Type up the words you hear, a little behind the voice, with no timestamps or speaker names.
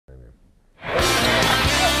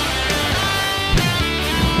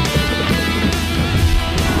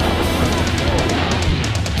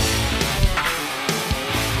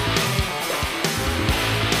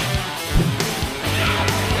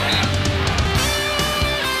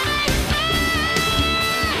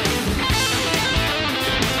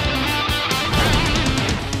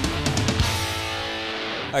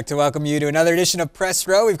I'd like to welcome you to another edition of Press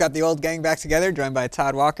Row. We've got the old gang back together, joined by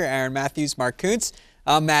Todd Walker, Aaron Matthews, Mark Kunz.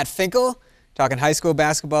 I'm Matt Finkel, talking high school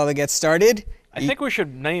basketball to get started. I think we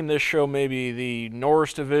should name this show maybe the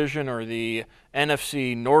Norris Division or the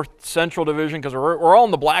NFC North Central Division, because we're all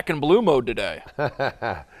in the black and blue mode today.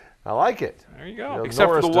 I like it. There you go.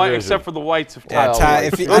 Except for the whites of Todd. I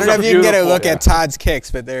don't know if you can get a look at Todd's kicks,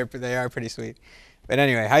 but they are pretty sweet. But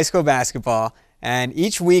anyway, high school basketball. And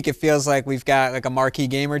each week it feels like we've got like a marquee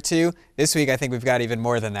game or two. This week I think we've got even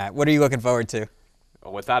more than that. What are you looking forward to?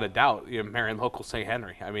 Without a doubt, Marion local St.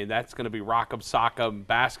 Henry. I mean, that's going to be rock'em sock'em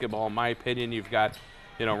basketball, in my opinion. You've got,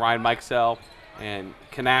 Ryan Mikesell and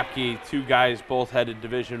Kanapke, two guys both headed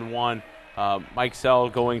Division I.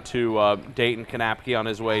 Mikesell going to Dayton, Kanapke on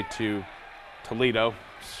his way to Toledo.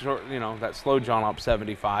 Short, that slow John up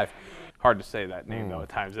 75. Hard to say that name though at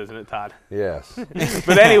times, isn't it, Todd? Yes.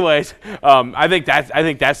 But anyways, I think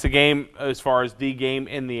that's the game as far as the game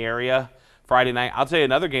in the area Friday night. I'll tell you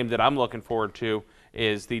another game that I'm looking forward to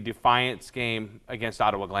is the Defiance game against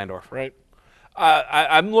Ottawa Glandorf. Right.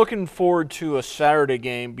 I'm looking forward to a Saturday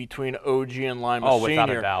game between OG and Lima Senior. Without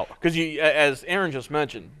a doubt. Because as Aaron just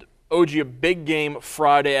mentioned, OG a big game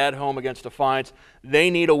Friday at home against Defiance. They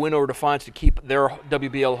need a win over Defiance to keep their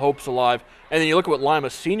WBL hopes alive. And then you look at what Lima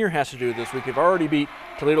Senior has to do this week. They've already beat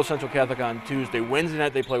Toledo Central Catholic on Tuesday. Wednesday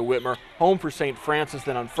night they play Whitmer. Home for St. Francis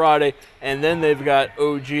then on Friday. And then they've got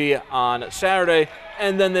OG on Saturday.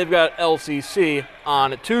 And then they've got LCC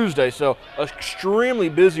on Tuesday. So extremely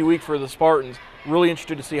busy week for the Spartans. Really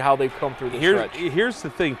interested to see how they've come through this stretch. Here's the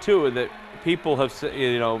thing, too, that people have said,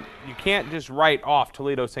 you can't just write off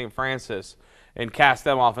Toledo St. Francis and cast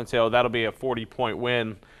them off and say, oh, that'll be a 40-point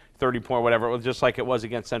win, 30-point whatever. It was just like it was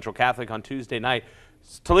against Central Catholic on Tuesday night.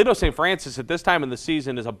 Toledo St. Francis at this time in the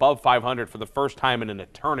season is above 500 for the first time in an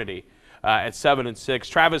eternity at 7-6.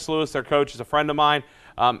 Travis Lewis, their coach, is a friend of mine.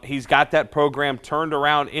 He's got that program turned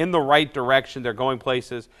around in the right direction. They're going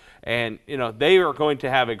places. And, they are going to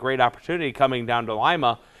have a great opportunity coming down to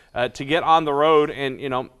Lima to get on the road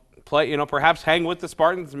and, play, perhaps hang with the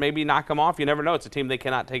Spartans, maybe knock them off. You never know. It's a team they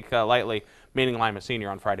cannot take lightly, meaning Lima Senior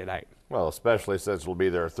on Friday night. Well, especially since it'll be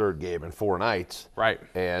their third game in 4 nights. Right.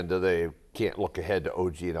 And they can't look ahead to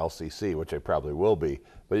OG and LCC, which they probably will be.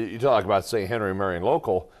 But you talk about St. Henry Marion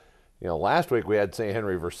local. Last week we had St.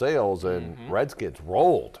 Henry Versailles and Redskins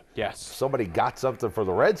rolled. Yes. Somebody got something for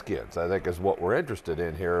the Redskins, I think, is what we're interested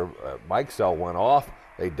in here. Mikesell went off.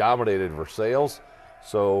 They dominated Versailles.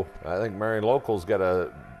 So I think Marion local's got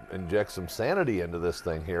to inject some sanity into this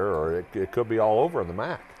thing here, or it could be all over in the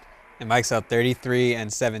MAC. And Mike's up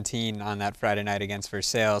 33-17 on that Friday night against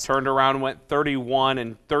Versailles. Turned around and went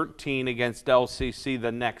 31-13 against LCC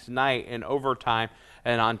the next night in overtime.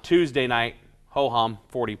 And on Tuesday night, ho-hum,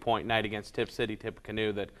 40-point night against Tip City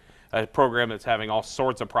Tippecanoe, that a program that's having all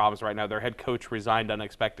sorts of problems right now. Their head coach resigned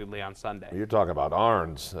unexpectedly on Sunday. You're talking about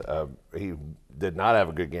Arns. He did not have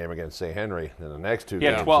a good game against St. Henry. In the next 2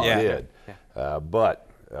 games, 12. He did. Yeah. But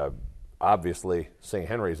obviously, St.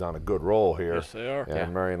 Henry's on a good roll here. Yes, they are.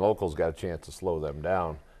 And Marion local's got a chance to slow them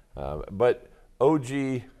down. But OG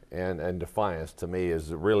and Defiance, to me,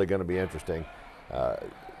 is really going to be interesting.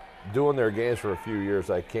 Doing their games for a few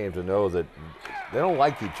years, I came to know that they don't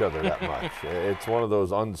like each other that much. It's one of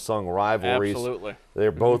those unsung rivalries. Absolutely.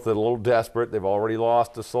 They're both a little desperate. They've already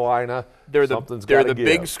lost to Salina. They're the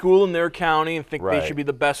big school in their county and think they should be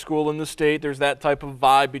the best school in the state. There's that type of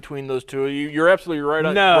vibe between those two. You're absolutely right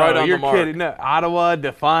on, right on the mark. Kidding. No, Ottawa,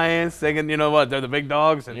 Defiance, thinking, they're the big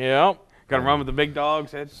dogs. And yeah. Got to run with the big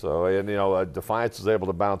dogs. So, and Defiance was able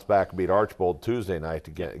to bounce back and beat Archbold Tuesday night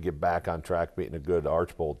to get back on track, beating a good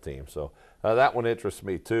Archbold team. So that one interests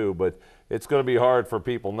me too. But it's going to be hard for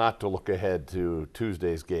people not to look ahead to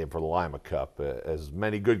Tuesday's game for the Lima Cup. As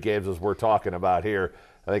many good games as we're talking about here,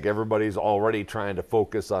 I think everybody's already trying to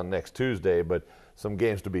focus on next Tuesday, but some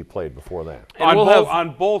games to be played before then.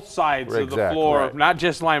 On both sides of the floor, right. Not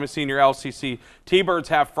just Lima Senior, LCC. T-Birds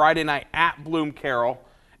have Friday night at Bloom Carroll,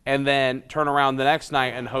 and then turn around the next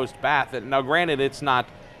night and host Bath. Now, granted, it's not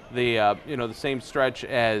the the same stretch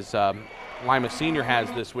as Lima Senior has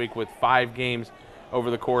this week with 5 games over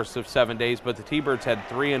the course of 7 days, but the T-Birds had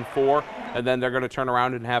 3 and 4, and then they're going to turn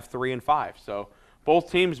around and have 3 and 5. So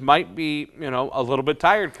both teams might be, a little bit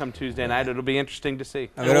tired come Tuesday night. It'll be interesting to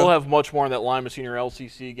see. And we'll have much more on that Lima Senior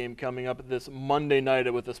LCC game coming up this Monday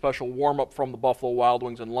night with a special warm-up from the Buffalo Wild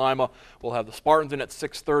Wings in Lima. We'll have the Spartans in at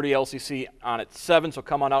 6:30, LCC on at 7, so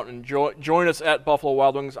come on out and join us at Buffalo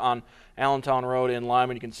Wild Wings on Allentown Road in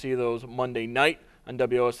Lima. You can see those Monday night on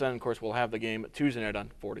WOSN. Of course, we'll have the game Tuesday night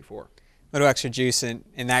on 44. A little extra juice in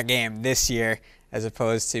that game this year as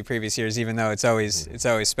opposed to previous years, even though it's always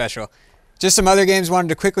special. Just some other games wanted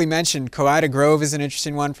to quickly mention. Colida Grove is an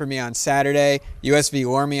interesting one for me on Saturday. USV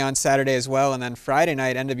Ormy on Saturday as well. And then Friday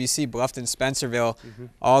night, NWC Bluffton Spencerville.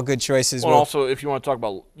 All good choices. Well, also, if you want to talk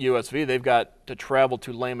about USV, they've got to travel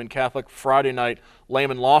to Lehman Catholic Friday night.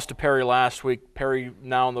 Lehman lost to Perry last week. Perry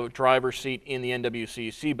now in the driver's seat in the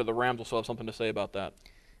NWCC, but the Rams will still have something to say about that.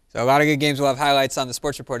 So a lot of good games. We'll have highlights on the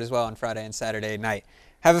Sports Report as well on Friday and Saturday night.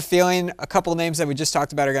 Have a feeling a couple names that we just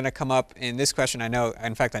talked about are going to come up in this question. I know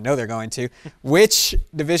they're going to. Which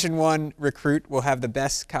Division I recruit will have the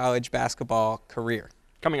best college basketball career?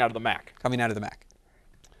 Coming out of the MAC. Coming out of the MAC.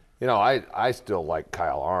 You know, I still like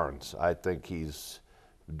Kyle Arns. I think he's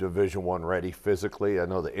Division I ready physically. I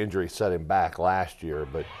know the injury set him back last year,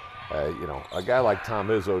 but you know, a guy like Tom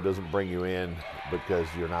Izzo doesn't bring you in because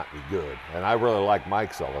you're not any good. And I really like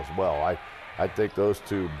Mike Sell as well. I think those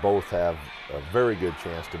two both have a very good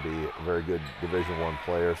chance to be very good Division I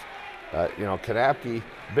players. You know, Kanapke,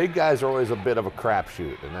 big guys are always a bit of a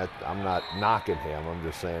crapshoot, and that I'm not knocking him. I'm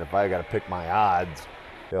just saying if I got to pick my odds,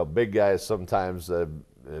 you know, big guys sometimes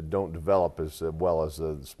don't develop as well as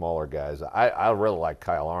the smaller guys. I really like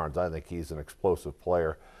Kyle Arns. I think he's an explosive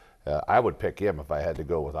player. I would pick him if I had to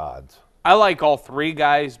go with odds. I like all three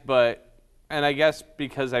guys, and I guess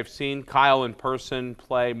because I've seen Kyle in person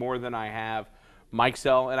play more than I have Mike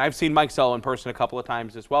Sell, and I've seen Mike Sell in person a couple of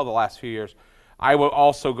times as well the last few years, I will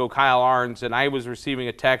also go Kyle Arns. And I was receiving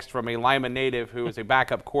a text from a Lima native who is a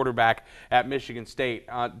backup quarterback at Michigan State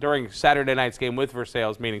during Saturday night's game with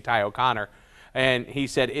Versailles, meaning Ty O'Connor, and he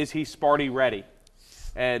said, "Is he Sparty ready?"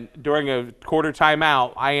 And during a quarter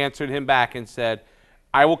timeout, I answered him back and said,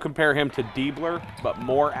 I will compare him to Diebler, but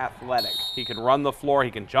more athletic. He can run the floor.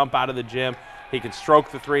 He can jump out of the gym. He can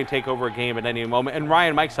stroke the three and take over a game at any moment. And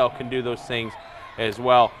Ryan Mikesell can do those things as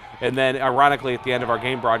well. And then, ironically, at the end of our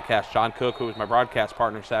game broadcast, John Cook, who was my broadcast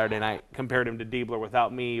partner Saturday night, compared him to Diebler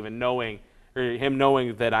without me even knowing, or him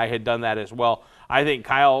knowing that I had done that as well. I think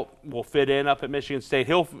Kyle will fit in up at Michigan State.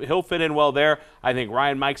 He'll fit in well there. I think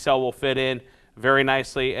Ryan Mikesell will fit in very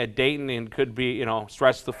nicely at Dayton and could be, you know,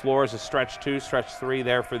 stretch the floor as a stretch 2, stretch 3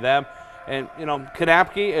 there for them. And, you know,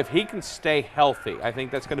 Kanapke, if he can stay healthy, I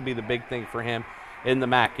think that's going to be the big thing for him in the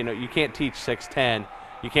MAC. You know, you can't teach 6'10".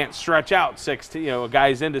 You can't stretch out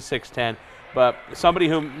guys into 6'10". But somebody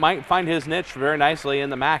who might find his niche very nicely in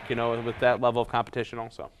the MAC, you know, with that level of competition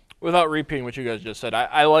also. Without repeating what you guys just said,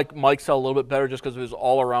 I like Mike Sell a little bit better just because of his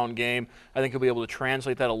all-around game. I think he'll be able to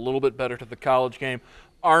translate that a little bit better to the college game.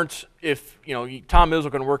 Arndt, if you know Tom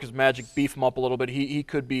Izzo can work his magic, beef him up a little bit, he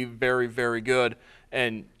could be very, very good.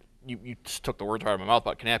 And you just took the words right out of my mouth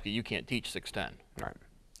about Kanapke. You can't teach 6'10". Right.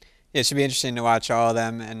 Yeah, it should be interesting to watch all of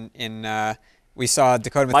them. And we saw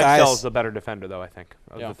Dakota Mike Mathias. Sell is the better defender, though, I think,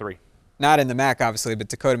 of the three. Not in the MAC, obviously, but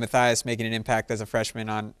Dakota Mathias making an impact as a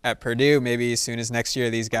freshman at Purdue. Maybe as soon as next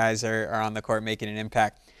year, these guys are on the court making an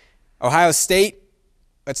impact. Ohio State,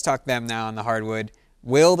 let's talk them now on the hardwood.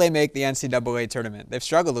 Will they make the NCAA tournament? They've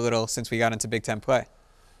struggled a little since we got into Big Ten play.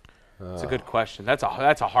 That's a good question. That's a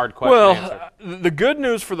hard question to answer. Well, the good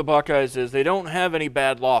news for the Buckeyes is they don't have any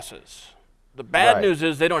bad losses. The bad news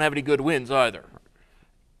is they don't have any good wins either.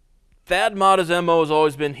 Thad Matta's MO has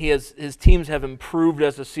always been his teams have improved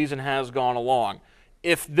as the season has gone along.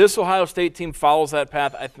 If this Ohio State team follows that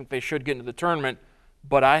path, I think they should get into the tournament.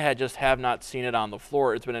 But I just have not seen it on the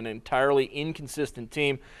floor. It's been an entirely inconsistent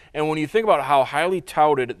team. And when you think about how highly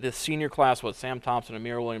touted this senior class was, Sam Thompson,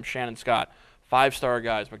 Amir Williams, Shannon Scott, 5-star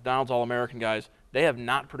guys, McDonald's All-American guys, they have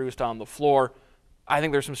not produced on the floor. I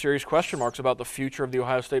think there's some serious question marks about the future of the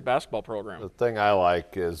Ohio State basketball program. The thing I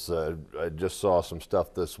like is I just saw some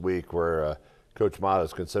stuff this week where Coach Mata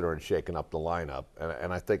is considering shaking up the lineup,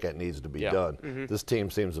 and I think that needs to be done. Mm-hmm. This team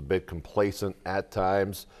seems a bit complacent at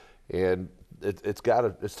times, and it's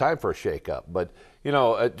time for a shake-up. But, you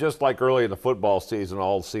know, just like early in the football season,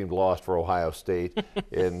 all seemed lost for Ohio State.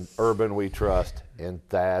 In Urban, we trust. In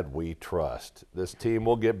Thad, we trust. This team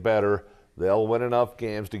will get better. They'll win enough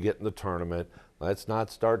games to get in the tournament. Let's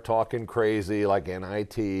not start talking crazy like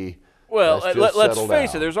NIT. Well, let's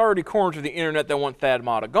face it. There's already corners of the internet that want Thad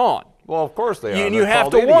Matta gone. Well, of course they are. And you have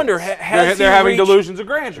to wonder, they're having delusions of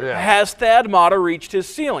grandeur. Yeah. Has Thad Matta reached his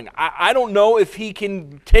ceiling? I don't know if he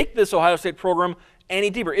can take this Ohio State program any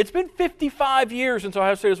deeper. It's been 55 years since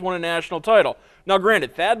Ohio State has won a national title. Now,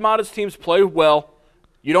 granted, Thad Matta's teams play well.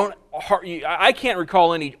 I can't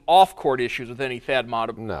recall any off-court issues with any Thad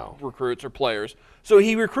Matta recruits or players. So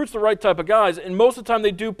he recruits the right type of guys, and most of the time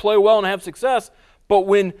they do play well and have success. But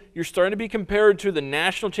when you're starting to be compared to the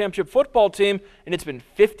national championship football team, and it's been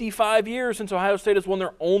 55 years since Ohio State has won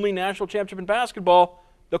their only national championship in basketball,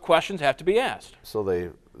 the questions have to be asked. So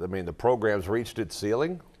the program's reached its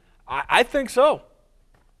ceiling? I think so.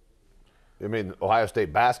 I mean, Ohio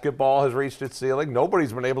State basketball has reached its ceiling.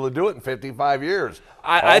 Nobody's been able to do it in 55 years.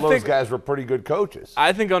 All those guys were pretty good coaches.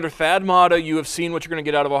 I think under Thad Matta, you have seen what you're going to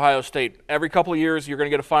get out of Ohio State. Every couple of years, you're going to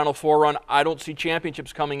get a Final Four run. I don't see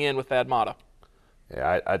championships coming in with Thad Matta.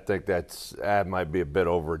 Yeah, I think that might be a bit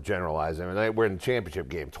overgeneralizing. I mean, we're in the championship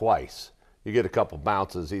game twice. You get a couple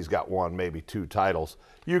bounces. He's got one, maybe 2 titles.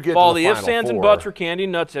 You get all to the the Final ifs, ands, Four. and buts are candy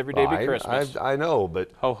and nuts every day be I, Christmas. I know, but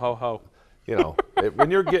Ho, ho, ho. you know, when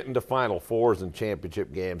you're getting to Final Fours and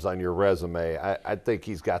championship games on your resume, I think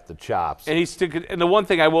he's got the chops. And and the one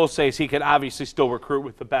thing I will say is he can obviously still recruit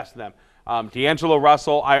with the best of them. D'Angelo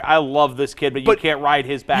Russell, I love this kid, but you can't ride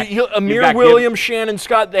his back. Amir Williams, Shannon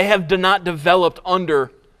Scott, they have not developed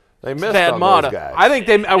under They missed Thad on Matta. those guys. I think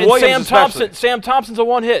they Williams Sam Thompson's a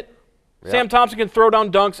one-hit. Yep. Sam Thompson can throw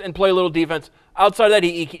down dunks and play a little defense. Outside of that,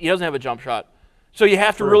 he doesn't have a jump shot. So you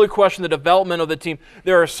have to really question the development of the team.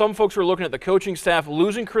 There are some folks who are looking at the coaching staff,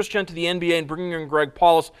 losing Chris Gent to the NBA and bringing in Greg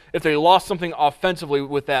Paulus if they lost something offensively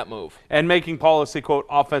with that move. And making Paulus the, quote,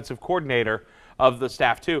 offensive coordinator of the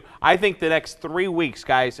staff, too. I think the next 3 weeks,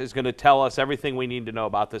 guys, is going to tell us everything we need to know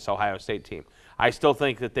about this Ohio State team. I still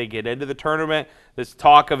think that they get into the tournament. This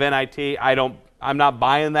talk of NIT, I'm not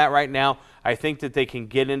buying that right now. I think that they can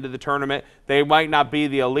get into the tournament. They might not be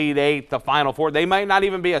the Elite Eight, the Final Four. They might not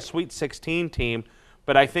even be a Sweet 16 team,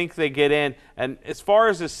 but I think they get in. And as far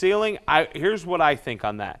as the ceiling, here's what I think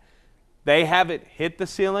on that. They haven't hit the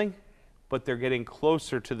ceiling, but they're getting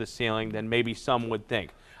closer to the ceiling than maybe some would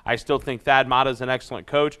think. I still think Thad Matta is an excellent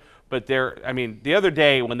coach, but the other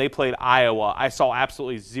day when they played Iowa, I saw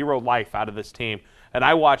absolutely zero life out of this team. And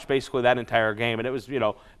I watched basically that entire game, and it was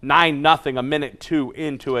 9-0, a minute 2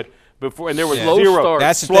 into it. And there was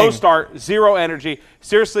slow start, zero energy.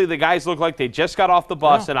 Seriously, the guys looked like they just got off the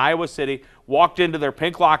bus in Iowa City, walked into their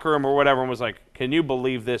pink locker room or whatever, and was like, "Can you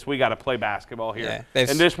believe this? We got to play basketball here." Yeah,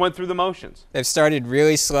 and just went through the motions. They've started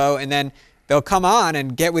really slow, and then they'll come on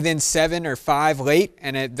and get within 7 or 5 late,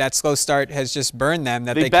 and that slow start has just burned them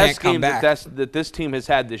that they can't come back. The best game that this team has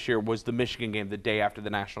had this year was the Michigan game the day after the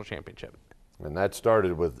national championship. And that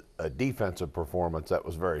started with a defensive performance that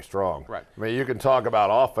was very strong. Right. I mean, you can talk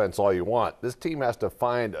about offense all you want. This team has to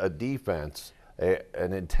find a defense,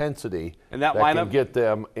 an intensity that can get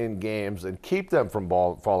them in games and keep them from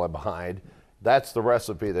falling behind. That's the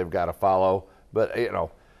recipe they've got to follow. But,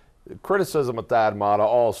 criticism of Thad Matta,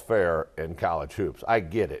 all's fair in college hoops. I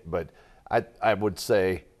get it. But I would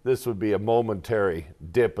say this would be a momentary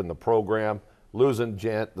dip in the program. Losing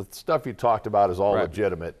Gent, the stuff you talked about is all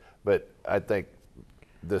legitimate. But I think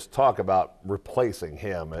this talk about replacing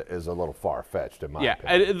him is a little far-fetched in my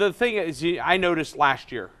opinion. Yeah, the thing is, I noticed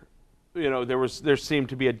last year, there seemed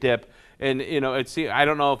to be a dip, and I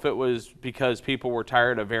don't know if it was because people were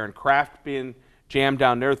tired of Aaron Kraft being jammed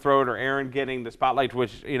down their throat or Aaron getting the spotlight,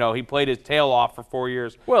 which he played his tail off for 4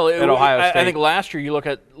 years. Well, at Ohio State. I think last year you look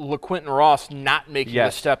at LaQuinton Ross not making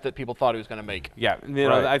the step that people thought he was going to make. Yeah,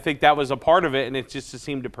 I think that was a part of it, and it just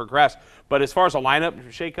seemed to progress. But as far as a lineup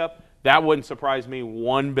shakeup, that wouldn't surprise me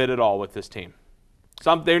one bit at all with this team.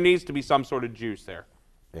 There needs to be some sort of juice there.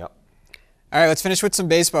 Yep. All right, let's finish with some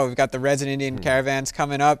baseball. We've got the Reds and Indian Caravans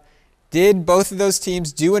coming up. Did both of those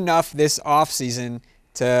teams do enough this offseason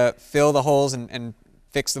to fill the holes and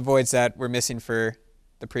fix the voids that were missing for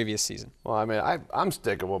the previous season? Well, I mean, I'm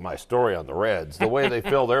sticking with my story on the Reds. The way they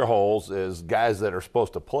fill their holes is guys that are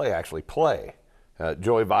supposed to play actually play.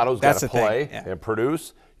 Joey Votto's got to play and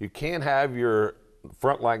produce. You can't have your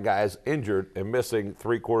frontline guys injured and missing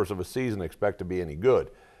 3/4 of a season and expect to be any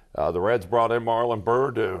good. The Reds brought in Marlon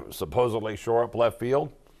Byrd to supposedly shore up left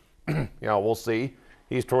field. We'll see.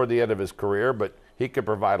 He's toward the end of his career, but he could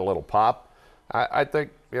provide a little pop. I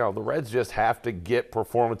think, the Reds just have to get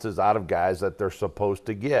performances out of guys that they're supposed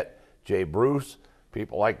to get. Jay Bruce,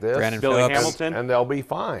 people like this. Billy Hamilton. And they'll be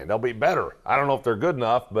fine. They'll be better. I don't know if they're good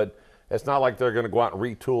enough, but it's not like they're going to go out and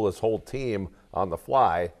retool this whole team on the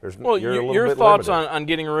fly. Your thoughts on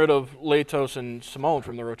getting rid of Latos and Simone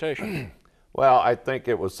from the rotation? Well, I think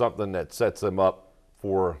it was something that sets them up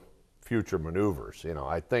for future maneuvers.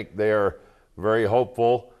 I think they're very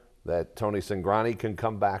hopeful that Tony Cingrani can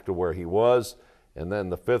come back to where he was. And then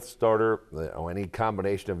the fifth starter, any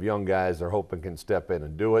combination of young guys they're hoping can step in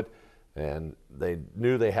and do it. And they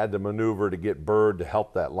knew they had to maneuver to get Bird to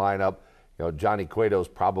help that lineup. Johnny Cueto's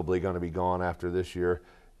probably going to be gone after this year.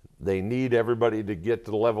 They need everybody to get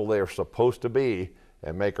to the level they're supposed to be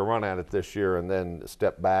and make a run at it this year and then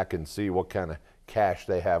step back and see what kind of cash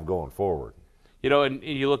they have going forward. And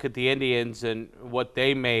you look at the Indians and what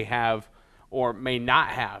they may have or may not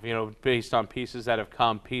have, based on pieces that have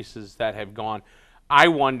come, pieces that have gone. I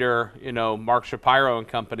wonder, Mark Shapiro and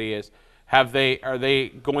company Are they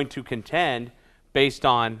going to contend based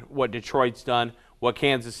on what Detroit's done, what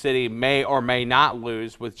Kansas City may or may not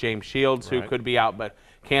lose with James Shields, who could be out, but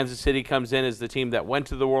Kansas City comes in as the team that went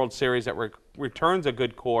to the World Series, that returns a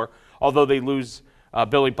good core, although they lose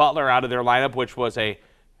Billy Butler out of their lineup, which was a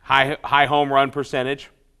high home run percentage,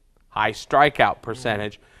 high strikeout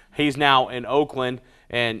percentage. He's now in Oakland,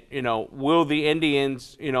 and will the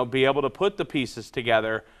Indians be able to put the pieces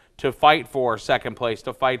together to fight for second place,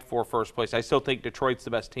 to fight for first place? I still think Detroit's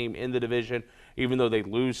the best team in the division, even though they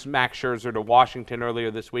lose Max Scherzer to Washington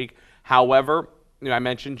earlier this week. However, I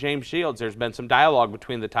mentioned James Shields. There's been some dialogue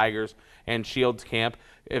between the Tigers and Shields camp.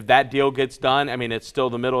 If that deal gets done, I mean, it's still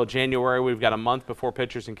the middle of January. We've got a month before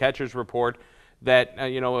pitchers and catchers report. That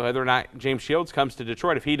whether or not James Shields comes to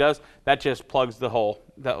Detroit, if he does, that just plugs the hole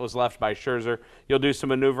that was left by Scherzer. You'll do some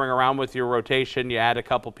maneuvering around with your rotation. You add a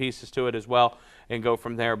couple pieces to it as well and go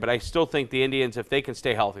from there. But I still think the Indians, if they can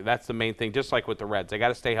stay healthy, that's the main thing, just like with the Reds. They got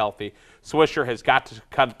to stay healthy. Swisher has got to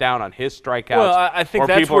cut down on his strikeouts. Well, I think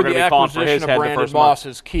that's where the acquisition of Brandon Moss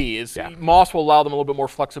is key. Moss will allow them a little bit more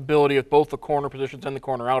flexibility with both the corner positions and the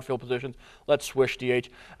corner outfield positions. Let's Swish DH.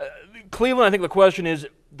 Cleveland, I think the question is,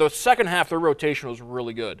 the second half of their rotation was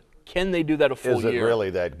really good. Can they do that a full year? Is it really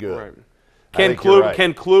that good? Right. Can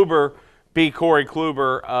Kluber be Corey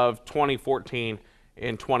Kluber of 2014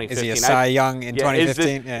 in 2015? Is he a Cy Young in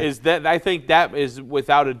 2015? I think that is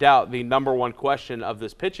without a doubt the number one question of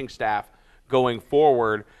this pitching staff going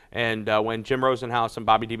forward. And when Jim Rosenhaus and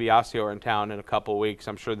Bobby DiBiasio are in town in a couple of weeks,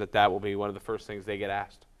 I'm sure that will be one of the first things they get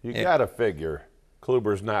asked. You got to figure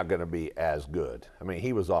Kluber's not going to be as good. I mean,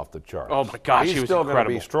 he was off the charts. Oh, my gosh, he's he was still incredible.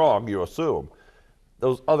 going to be strong, you assume.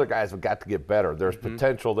 Those other guys have got to get better. There's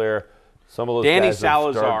potential there. Some of those Danny guys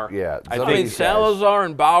Salazar. I mean, Salazar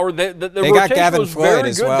and Bauer, the they rotation got Gavin was Floyd very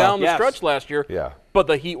as good well. down the stretch last year, but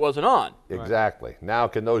the heat wasn't on. Exactly. Now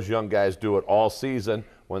can those young guys do it all season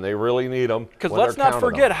when they really need them? Because let's not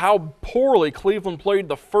forget how poorly Cleveland played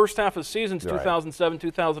the first half of seasons 2007,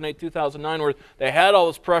 2008, 2009, where they had all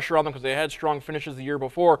this pressure on them because they had strong finishes the year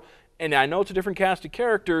before. And I know it's a different cast of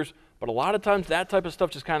characters, but a lot of times that type of stuff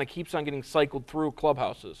just kind of keeps on getting cycled through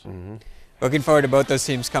clubhouses. Looking forward to both those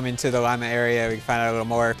teams coming to the Lima area. We can find out a little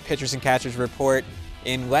more pitchers and catchers report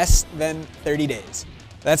in less than 30 days.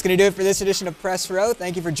 That's going to do it for this edition of Press Row.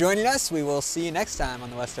 Thank you for joining us. We will see you next time on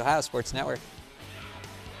the West Ohio Sports Network.